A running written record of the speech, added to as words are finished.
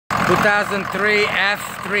2003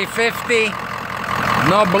 F350,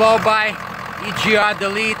 no blow-by, EGR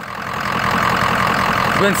delete,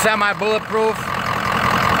 been semi-bulletproof,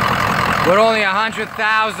 with only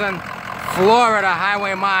 100,000 Florida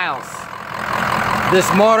highway miles. This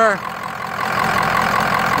motor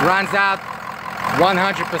runs out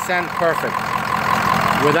 100% perfect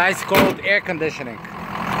with ice-cold air conditioning.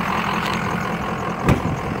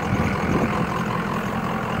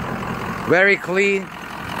 Very clean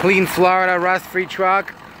Florida rust-free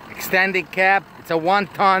truck, extended cab. It's a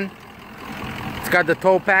 1-ton. It's got the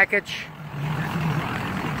tow package,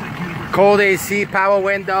 cold AC, power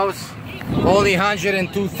windows, only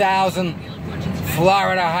 102,000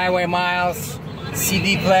 Florida highway miles,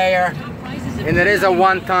 CD player, and it is a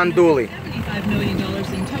 1-ton dually.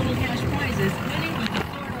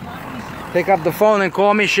 Pick up the phone and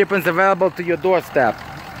call me. Shipping's available to your doorstep.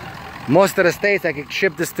 Most of the states I can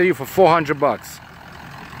ship this to you for 400 bucks.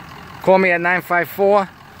 Call me at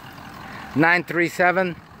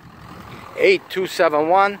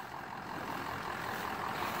 954-937-8271.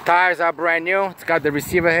 Tires are brand new. It's got the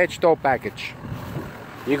receiver hitch tow package.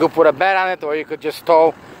 You could put a bed on it or you could just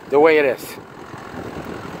tow the way it is.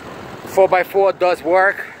 4x4 does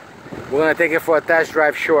work. We're gonna take it for a test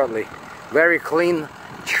drive shortly. Very clean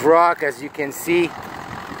truck, as you can see.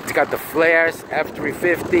 It's got the flares,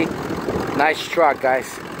 F350. Nice truck,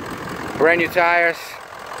 guys. Brand new tires.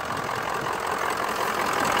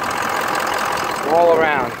 All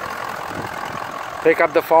around. Pick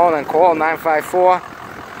up the phone and call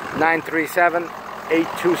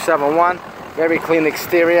 954-937-8271. Very clean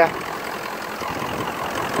exterior.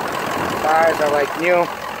 Tires are like new.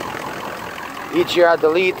 EGR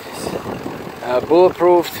delete.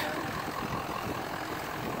 Bulletproofed.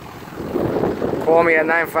 Call me at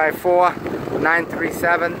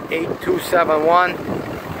 954-937-8271.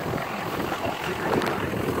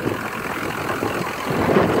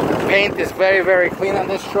 Paint is very, very clean on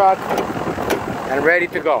this truck and ready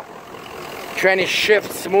to go. Tranny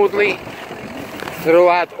shifts smoothly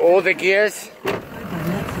throughout all the gears.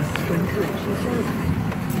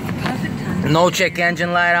 No check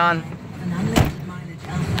engine light on.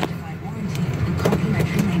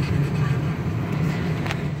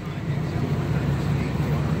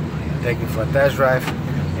 Taking for a test drive.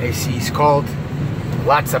 AC is cold.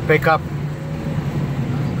 Lots of pickup.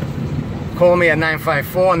 Call me at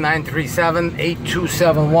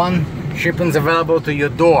 954-937-8271. Shipping's available to your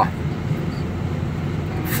door.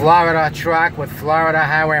 Florida truck with Florida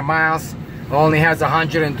highway miles. Only has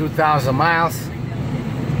 102,000 miles.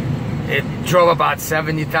 It drove about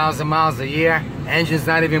 70,000 miles a year. Engine's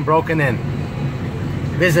not even broken in.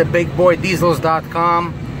 Visit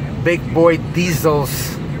bigboydiesels.com.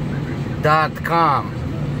 bigboydiesels.com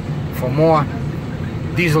for more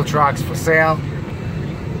diesel trucks for sale.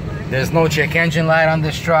 There's no check engine light on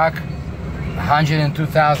this truck.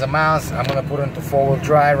 102,000 miles. I'm gonna put it into 4-wheel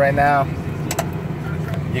drive right now.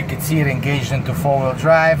 You can see it engaged into 4-wheel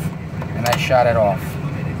drive, and I shut it off.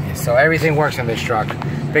 So everything works on this truck.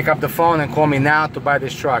 Pick up the phone and call me now to buy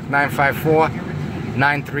this truck.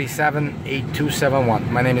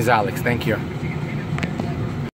 954-937-8271. My name is Alex. Thank you.